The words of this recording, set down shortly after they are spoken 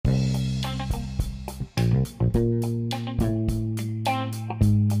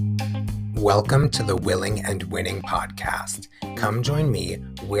Welcome to the Willing and Winning podcast. Come join me,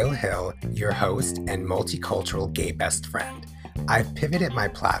 Will Hill, your host and multicultural gay best friend. I've pivoted my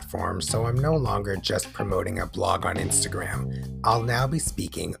platform, so I'm no longer just promoting a blog on Instagram. I'll now be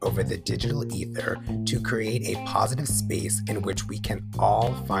speaking over the digital ether to create a positive space in which we can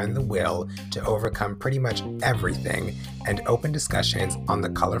all find the will to overcome pretty much everything and open discussions on the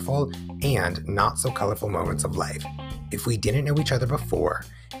colorful and not so colorful moments of life. If we didn't know each other before,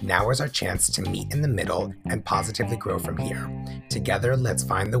 now is our chance to meet in the middle and positively grow from here. Together, let's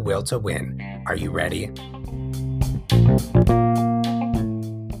find the will to win. Are you ready?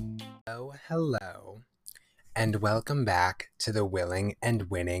 Hello, and welcome back to the Willing and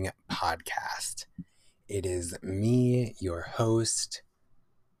Winning podcast. It is me, your host,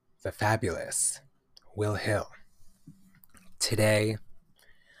 the fabulous Will Hill. Today,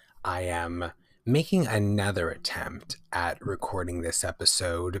 I am making another attempt at recording this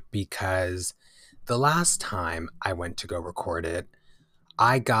episode because the last time I went to go record it,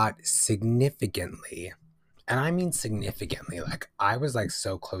 I got significantly, and I mean significantly, I was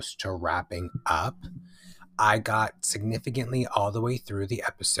so close to wrapping up. I got significantly all the way through the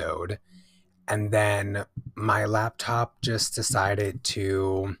episode, and then my laptop just decided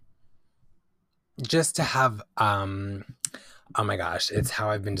to have oh my gosh, it's how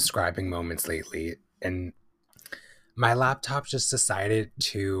I've been describing moments lately. And my laptop just decided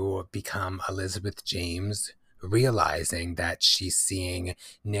to become Elizabeth James, realizing that she's seeing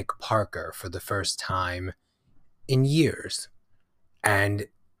Nick Parker for the first time in years. And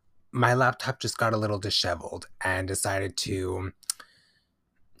my laptop just got a little disheveled and decided to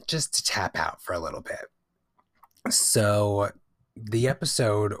just tap out for a little bit. So the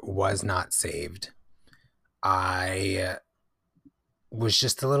episode was not saved. I was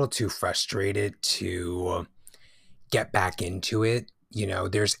just a little too frustrated to get back into it. You know,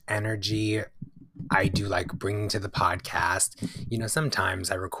 there's energy I do like bringing to the podcast. You know,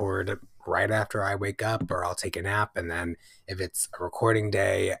 sometimes I record right after I wake up, or I'll take a nap, and then if it's a recording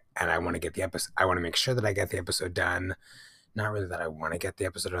day and I want to get the episode, I want to make sure that I get the episode done. Not really that I want to get the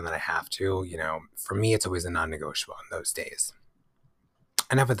episode done, that I have to. You know, for me, it's always a non-negotiable in those days.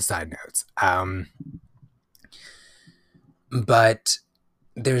 Enough of the side notes. But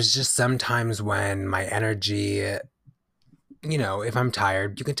there's just sometimes when my energy, you know, if I'm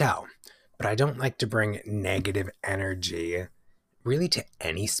tired, you can tell. But I don't like to bring negative energy really to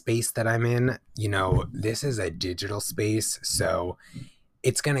any space that I'm in. You know, this is a digital space, so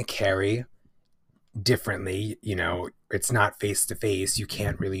it's going to carry differently. You know, it's not face to face. You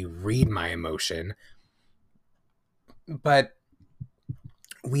can't really read my emotion. But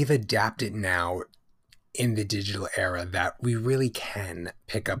we've adapted now in the digital era that we really can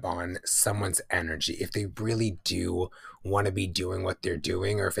pick up on someone's energy if they really do want to be doing what they're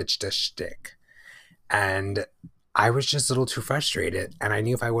doing, or if it's just shtick. And I was just a little too frustrated, and I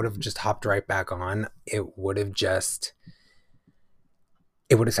knew if I would have just hopped right back on, it would have sounded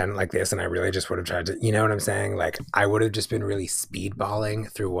like this, and I really just would have tried to, you know what I'm saying? I would have just been really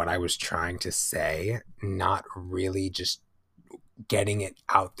speedballing through what I was trying to say, not really just getting it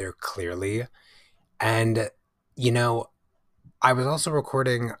out there clearly. And, you know, I was also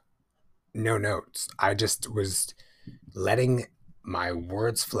recording no notes. I just was letting my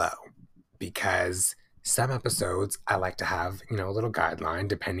words flow, because some episodes I like to have, you know, a little guideline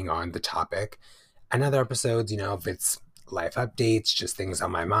depending on the topic. And other episodes, you know, if it's life updates, just things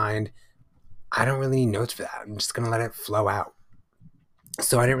on my mind, I don't really need notes for that. I'm just going to let it flow out.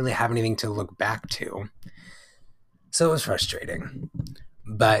 So I didn't really have anything to look back to. So it was frustrating.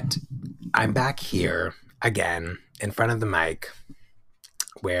 But I'm back here again in front of the mic.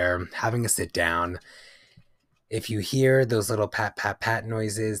 We're having a sit down. If you hear those little pat, pat, pat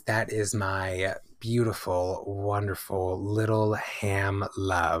noises, that is my beautiful, wonderful little ham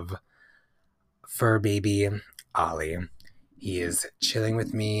love, fur baby, Ollie. He is chilling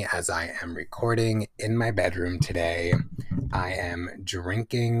with me as I am recording in my bedroom today. I am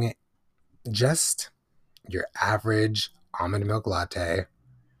drinking just your average almond milk latte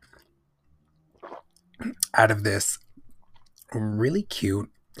out of this really cute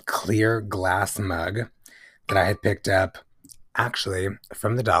clear glass mug that I had picked up actually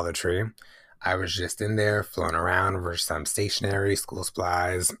from the Dollar Tree. I was just in there flown around for some stationery, school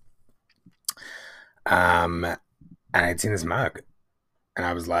supplies. And I'd seen this mug, and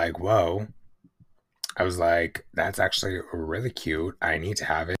I was like, whoa. I was like, that's actually really cute. I need to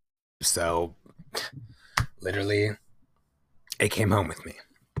have it. So literally, it came home with me.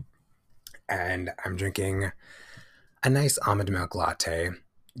 And I'm drinking a nice almond milk latte,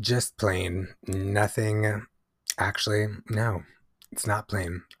 just plain, nothing Actually, no, it's not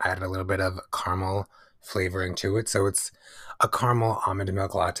plain. I added a little bit of caramel flavoring to it, so it's a caramel almond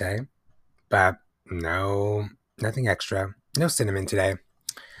milk latte, but no, nothing extra. No cinnamon today,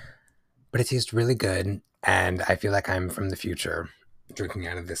 but it tastes really good, and I feel like I'm from the future drinking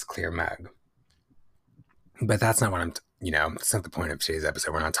out of this clear mug. But that's not what that's not the point of today's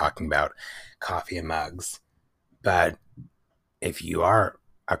episode. We're not talking about coffee and mugs. But if you are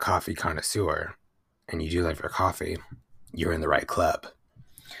a coffee connoisseur and you do love your coffee, you're in the right club.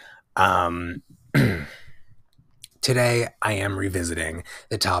 Um, Today, I am revisiting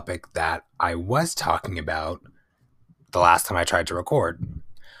the topic that I was talking about the last time I tried to record.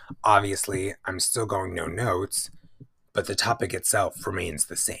 Obviously, I'm still going no notes, but the topic itself remains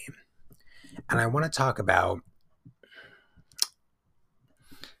the same. And I want to talk about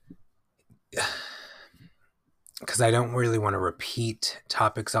because I don't really want to repeat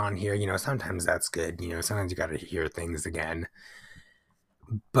topics on here. Sometimes that's good. Sometimes you got to hear things again.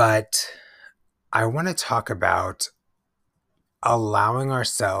 But I want to talk about allowing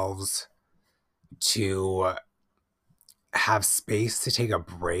ourselves to have space to take a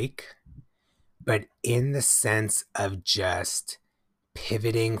break, but in the sense of just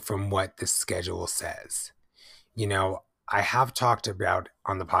pivoting from what the schedule says. I have talked about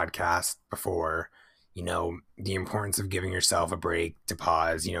on the podcast before, the importance of giving yourself a break, to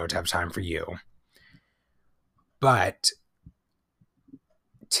pause, to have time for you. But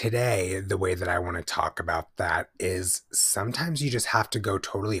today, the way that I want to talk about that is sometimes you just have to go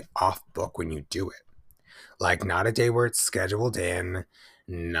totally off book when you do it. Like, not a day where it's scheduled in,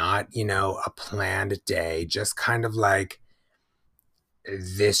 not, a planned day, just kind of like,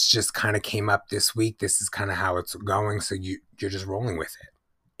 this just kind of came up this week. This is kind of how it's going. So you're just rolling with it.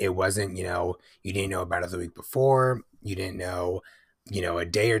 It wasn't, you didn't know about it the week before. You didn't know, a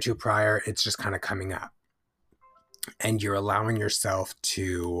day or two prior. It's just kind of coming up. And you're allowing yourself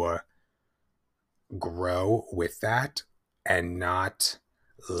to grow with that and not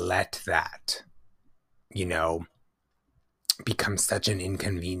let that, become such an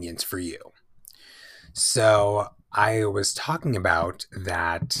inconvenience for you. So I was talking about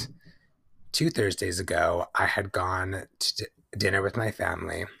that 2 Thursdays ago. I had gone to dinner with my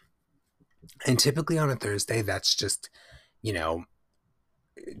family. And typically on a Thursday, that's just,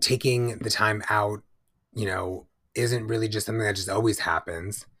 taking the time out, isn't really just something that just always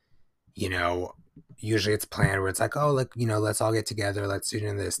happens. Usually it's planned where it's like, oh, like, let's all get together. Let's do it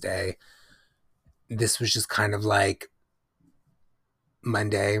on this day. This was just kind of like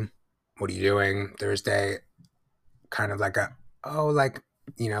Monday. What are you doing? Thursday, kind of like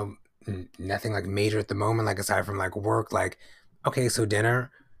nothing like major at the moment, like aside from like work, like, okay, so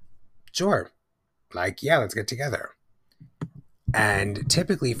dinner, sure. Like, yeah, let's get together. And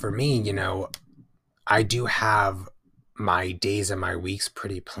typically for me, I do have my days and my weeks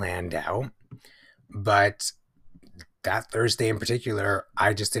pretty planned out, but that Thursday in particular,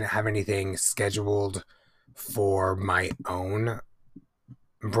 I just didn't have anything scheduled for my own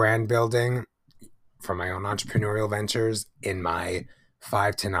brand building, for my own entrepreneurial ventures in my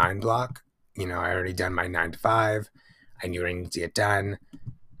 5 to 9 block. I already done my 9 to 5. I knew what I needed to get done.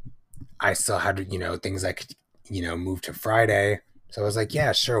 I still had, things I could, move to Friday. So I was like,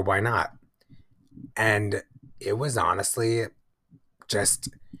 yeah, sure, why not? And it was honestly just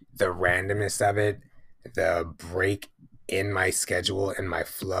the randomness of it, the break in my schedule and my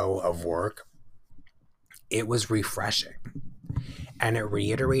flow of work. It was refreshing. And it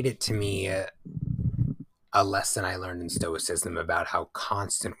reiterated to me a lesson I learned in Stoicism about how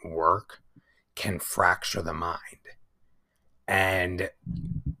constant work can fracture the mind. And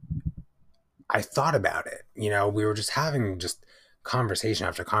I thought about it. We were just having just conversation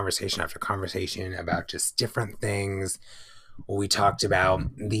after conversation after conversation about just different things. We talked about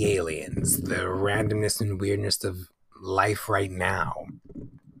the aliens, the randomness and weirdness of life right now.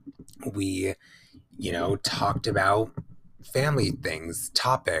 We, talked about family things,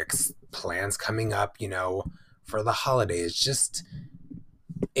 topics, plans coming up, for the holidays.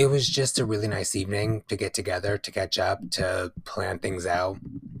 It was just a really nice evening to get together, to catch up, to plan things out.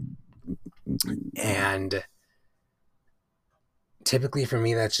 And typically for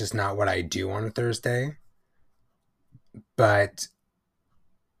me, that's just not what I do on a Thursday. But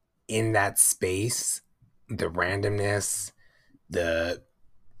in that space, the randomness, the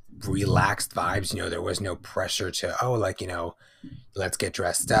relaxed vibes, there was no pressure to, oh, like, let's get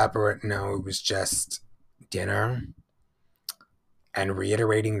dressed up, or no, it was just dinner. And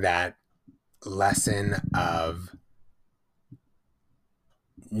reiterating that lesson of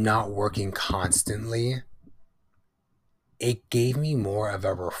not working constantly it gave me more of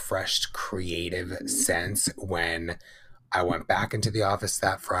a refreshed creative sense when I went back into the office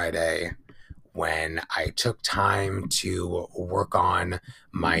that Friday, when I took time to work on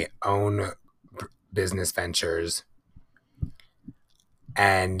my own business ventures,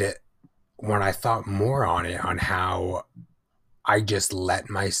 and when I thought more on it, on how I just let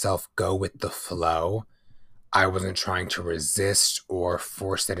myself go with the flow. I wasn't trying to resist or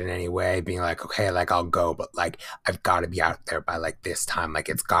force it in any way, being like, okay, like I'll go, but like I've got to be out there by like this time. Like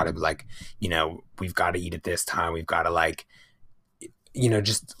it's got to be like, we've got to eat at this time. We've got to like,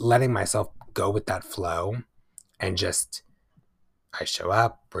 just letting myself go with that flow, and just I show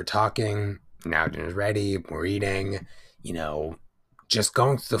up, we're talking, now dinner's ready, we're eating, just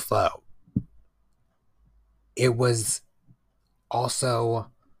going through the flow. It was also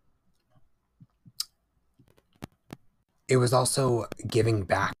giving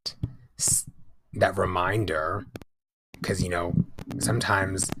back that reminder, because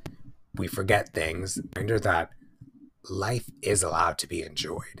sometimes we forget things. Reminder that life is allowed to be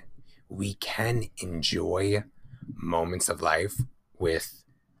enjoyed. We can enjoy moments of life with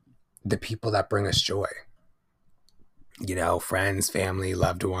the people that bring us joy. Friends, family,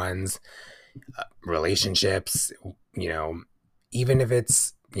 loved ones, relationships, even if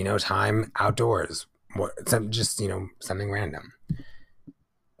it's, time outdoors, something random.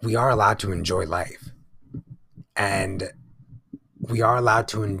 We are allowed to enjoy life, and we are allowed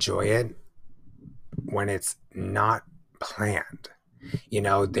to enjoy it when it's not planned.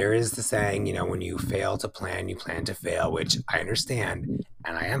 There is the saying, when you fail to plan, you plan to fail, which I understand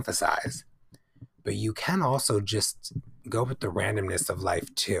and I emphasize. But you can also just go with the randomness of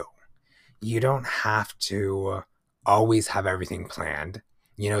life too. You don't have to always have everything planned.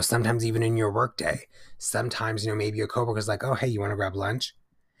 Sometimes even in your workday, sometimes, maybe a coworker's like, oh, hey, you want to grab lunch?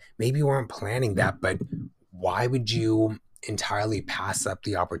 Maybe you weren't planning that, but why would you entirely pass up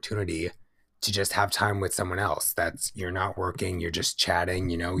the opportunity to just have time with someone else? You're not working, you're just chatting,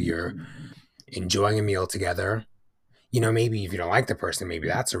 you're enjoying a meal together. Maybe if you don't like the person, maybe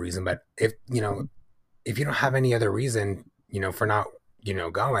that's a reason. But if you don't have any other reason, for not,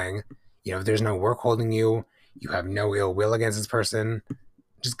 going, if there's no work holding you, you have no ill will against this person,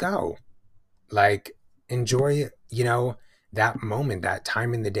 just go. Like, enjoy, that moment, that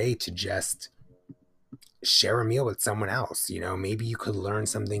time in the day to just share a meal with someone else. Maybe you could learn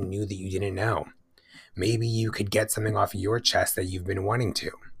something new that you didn't know. Maybe you could get something off your chest that you've been wanting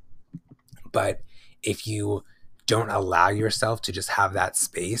to. But if you don't allow yourself to just have that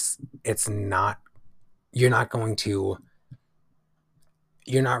space, you're not really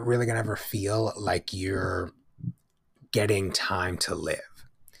going to ever feel like you're getting time to live.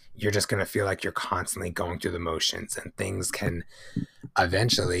 You're just going to feel like you're constantly going through the motions, and things can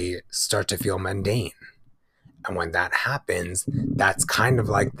eventually start to feel mundane. And when that happens, that's kind of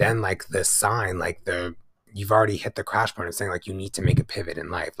like then like the sign, like you've already hit the crash point of saying like you need to make a pivot in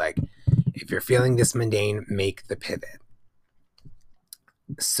life. Like if you're feeling this mundane, make the pivot.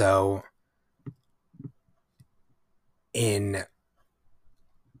 So in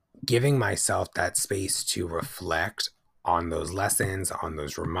giving myself that space to reflect on those lessons, on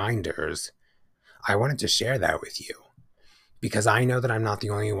those reminders, I wanted to share that with you, because I know that I'm not the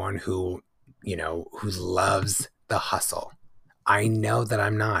only one who loves the hustle. I know that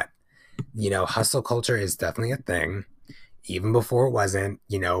I'm not. Hustle culture is definitely a thing. Even before it wasn't,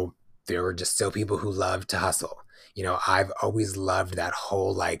 there were just still people who loved to hustle. I've always loved that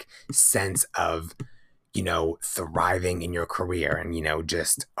whole like sense of, thriving in your career and,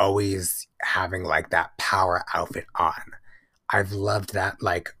 just always having like that power outfit on. I've loved that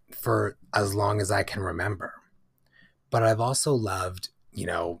like for as long as I can remember. But I've also loved,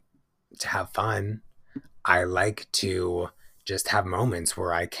 to have fun. I like to just have moments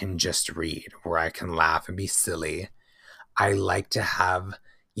where I can just read, where I can laugh and be silly. I like to have,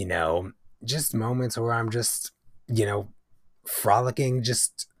 just moments where I'm just, frolicking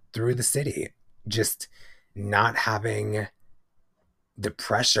just through the city, just not having the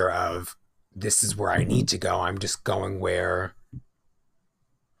pressure of this is where I need to go. I'm just going where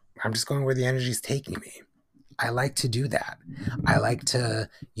the energy is taking me. I like to do that. I like to,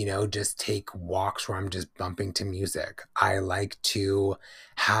 just take walks where I'm just bumping to music. I like to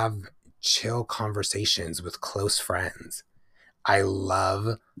have chill conversations with close friends. I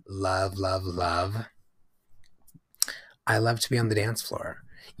love, love, love, love. I love to be on the dance floor.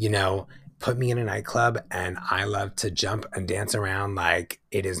 Put me in a nightclub and I love to jump and dance around like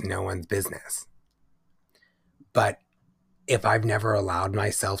it is no one's business. But if I've never allowed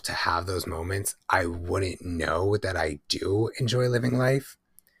myself to have those moments, I wouldn't know that I do enjoy living life.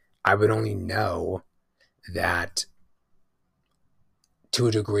 I would only know that to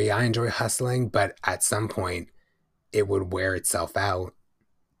a degree, I enjoy hustling, but at some point, it would wear itself out.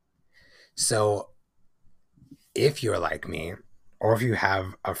 So if you're like me, or if you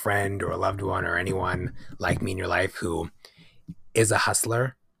have a friend or a loved one or anyone like me in your life who is a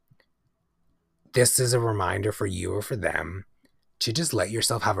hustler, this is a reminder for you or for them to just let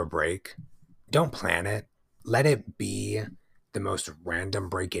yourself have a break. Don't plan it. Let it be the most random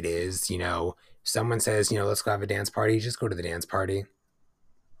break it is. Someone says, let's go have a dance party, just go to the dance party.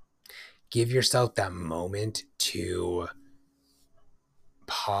 Give yourself that moment to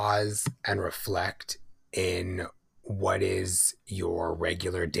pause and reflect in what is your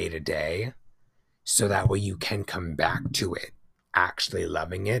regular day to day, so that way you can come back to it actually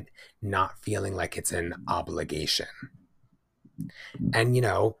loving it, not feeling like it's an obligation. And,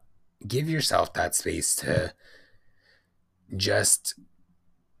 give yourself that space to just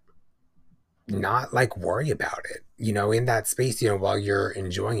not like worry about it. In that space, while you're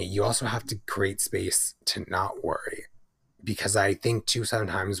enjoying it, you also have to create space to not worry. Because I think too,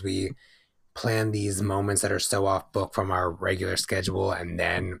 sometimes we plan these moments that are so off book from our regular schedule, and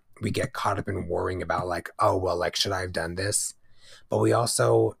then we get caught up in worrying about like, oh, well, like, should I have done this? But we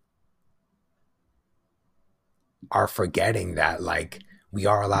also are forgetting that like we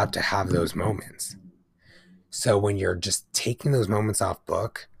are allowed to have those moments. So when you're just taking those moments off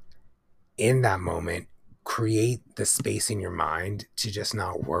book, in that moment, create the space in your mind to just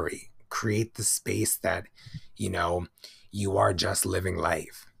not worry. Create the space that, you are just living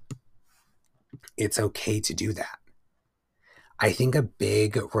life. It's okay to do that. I think a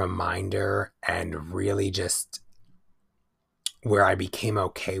big reminder, and really just where I became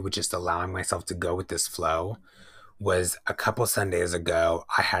okay with just allowing myself to go with this flow, was a couple Sundays ago.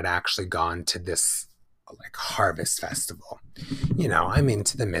 I had actually gone to this like harvest festival. I'm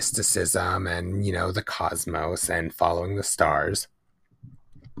into the mysticism and, the cosmos and following the stars.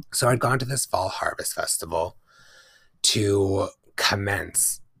 So I'd gone to this fall harvest festival to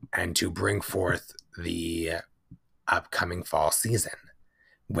commence and to bring forth the upcoming fall season,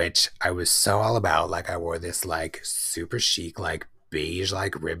 which I was so all about. Like, I wore this like super chic, like beige,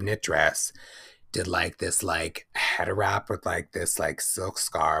 like rib knit dress, did like this like head wrap with like this like silk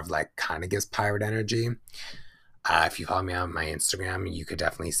scarf, like kind of gives pirate energy. If you follow me on my Instagram, you could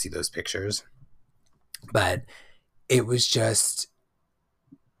definitely see those pictures. But it was just,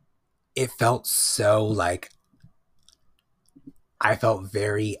 it felt so like I felt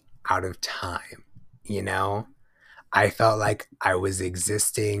very out of time, you know? I felt like I was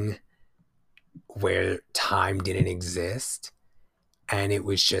existing where time didn't exist, and it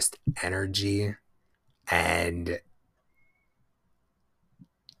was just energy, and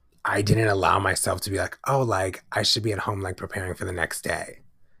I didn't allow myself to be like, oh, like I should be at home, like preparing for the next day.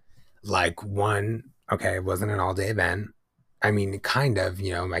 Like, one, okay, it wasn't an all day event. I mean, kind of,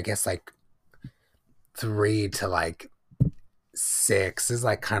 I guess like 3 to like 6 is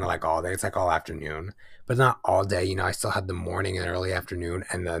like kind of like all day. It's like all afternoon, but not all day. I still had the morning and early afternoon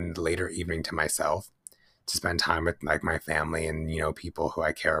and then the later evening to myself to spend time with like my family and, people who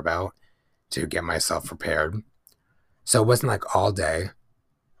I care about, to get myself prepared. So it wasn't like all day.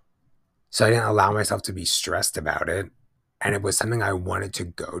 So I didn't allow myself to be stressed about it. And it was something I wanted to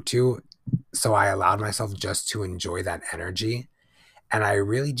go to. So I allowed myself just to enjoy that energy. And I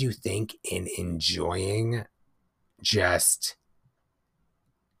really do think in enjoying just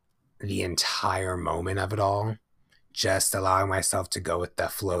the entire moment of it all, just allowing myself to go with the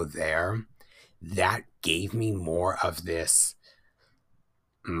flow there, that gave me more of this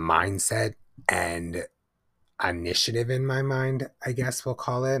mindset and initiative in my mind, I guess we'll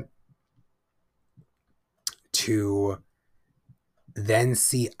call it, to then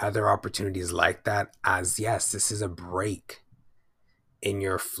see other opportunities like that as, yes, this is a break in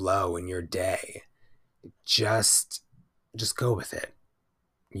your flow, in your day. Just go with it.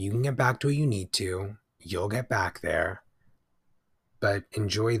 You can get back to what you need to. You'll get back there. But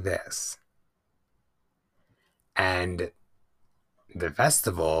enjoy this. And the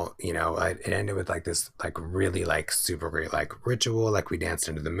festival, it ended with like this like really like super great like ritual. Like, we danced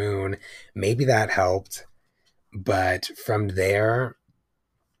into the moon. Maybe that helped. But from there,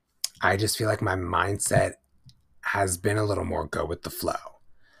 I just feel like my mindset has been a little more go with the flow.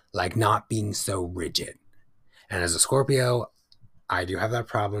 Like, not being so rigid. And as a Scorpio, I do have that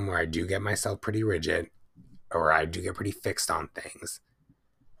problem where I do get myself pretty rigid, or I do get pretty fixed on things.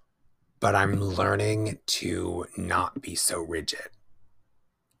 But I'm learning to not be so rigid.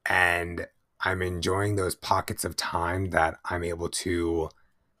 And I'm enjoying those pockets of time that I'm able to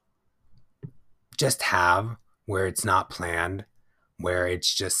just have, where it's not planned, where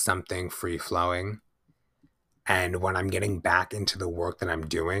it's just something free flowing. And when I'm getting back into the work that I'm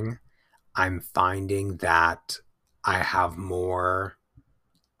doing, I'm finding that I have more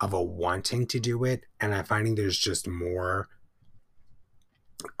of a wanting to do it. And I'm finding there's just more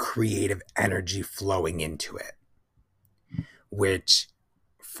creative energy flowing into it, which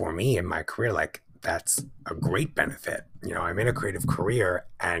for me in my career, like that's a great benefit. I'm in a creative career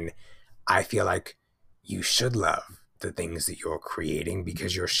and I feel like you should love the things that you're creating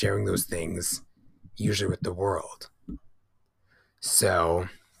because you're sharing those things usually with the world. So,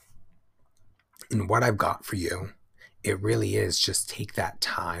 and what I've got for you, it really is just take that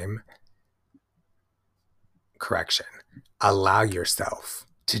time. Correction. Allow yourself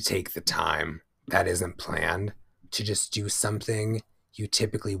to take the time that isn't planned to just do something you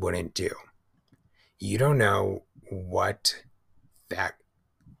typically wouldn't do. You don't know what that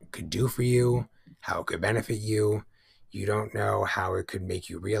could do for you, how it could benefit you. You don't know how it could make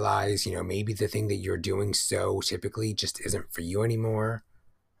you realize, maybe the thing that you're doing so typically just isn't for you anymore.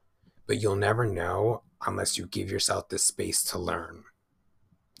 But you'll never know unless you give yourself the space to learn.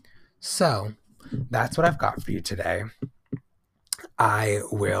 So that's what I've got for you today. I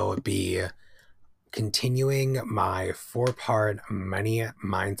will be continuing my 4-part money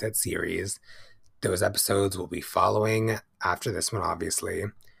mindset series. Those episodes will be following after this one, obviously.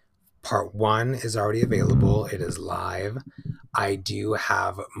 Part 1 is already available. It is live. I do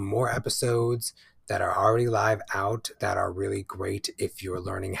have more episodes that are already live out that are really great if you're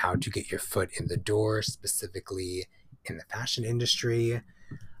learning how to get your foot in the door, specifically in the fashion industry.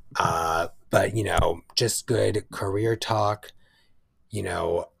 But, just good career talk.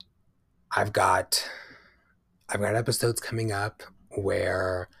 I've got episodes coming up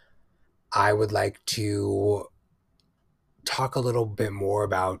where I would like to talk a little bit more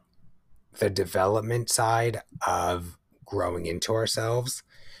about the development side of growing into ourselves.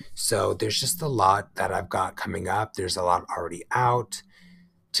 So there's just a lot that I've got coming up. There's a lot already out.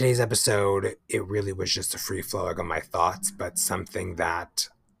 Today's episode, it really was just a free flowing of my thoughts, but something that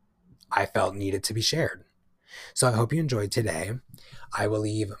I felt needed to be shared. So I hope you enjoyed today. I will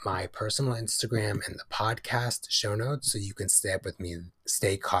leave my personal Instagram in the podcast show notes so you can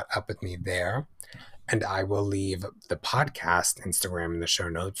stay caught up with me there. And I will leave the podcast Instagram in the show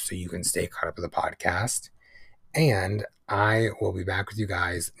notes so you can stay caught up with the podcast. And I will be back with you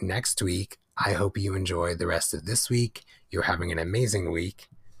guys next week. I hope you enjoy the rest of this week. You're having an amazing week.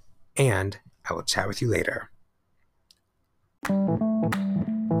 And I will chat with you later.